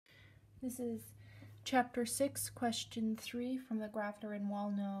This is Chapter 6, Question 3 from the Graffner and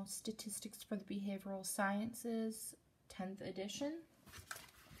Walno Statistics for the Behavioral Sciences, 10th edition.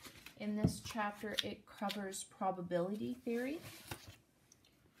 In this chapter, it covers probability theory.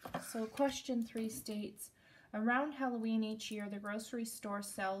 So question 3 states, around Halloween each year, the grocery store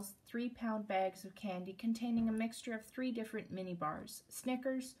sells 3-pound bags of candy containing a mixture of 3 different mini bars,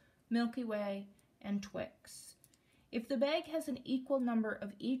 Snickers, Milky Way, and Twix. If the bag has an equal number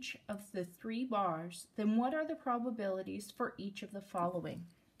of each of the 3 bars, then what are the probabilities for each of the following?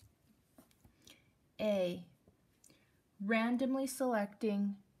 A. Randomly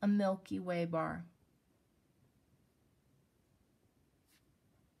selecting a Milky Way bar.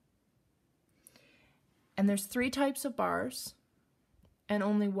 And there's 3 types of bars, and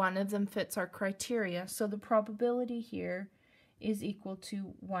only one of them fits our criteria, so the probability here is equal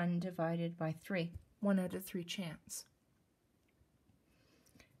to 1 divided by 3. 1 out of 3 chance.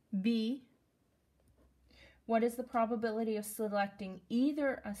 B, what is the probability of selecting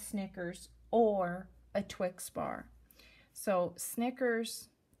either a Snickers or a Twix bar? So Snickers,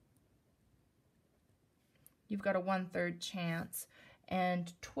 you've got a 1/3 chance,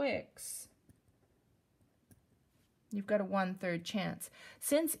 and Twix, you've got a 1/3 chance.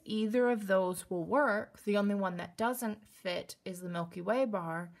 Since either of those will work, the only one that doesn't fit is the Milky Way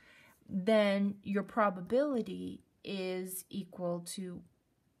bar, then your probability is equal to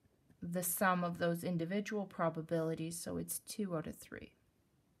the sum of those individual probabilities, so it's 2 out of 3.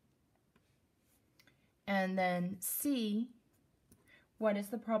 And then C, what is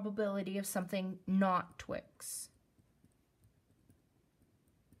the probability of something not Twix?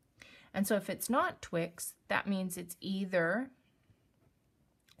 And so if it's not Twix, that means it's either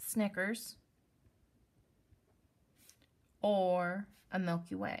Snickers or a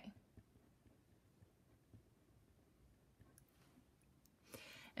Milky Way.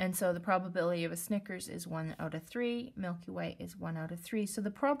 And so the probability of a Snickers is 1 out of 3, Milky Way is 1 out of 3. So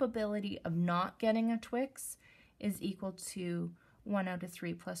the probability of not getting a Twix is equal to 1 out of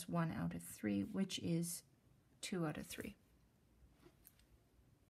 3 plus 1 out of 3, which is 2 out of 3.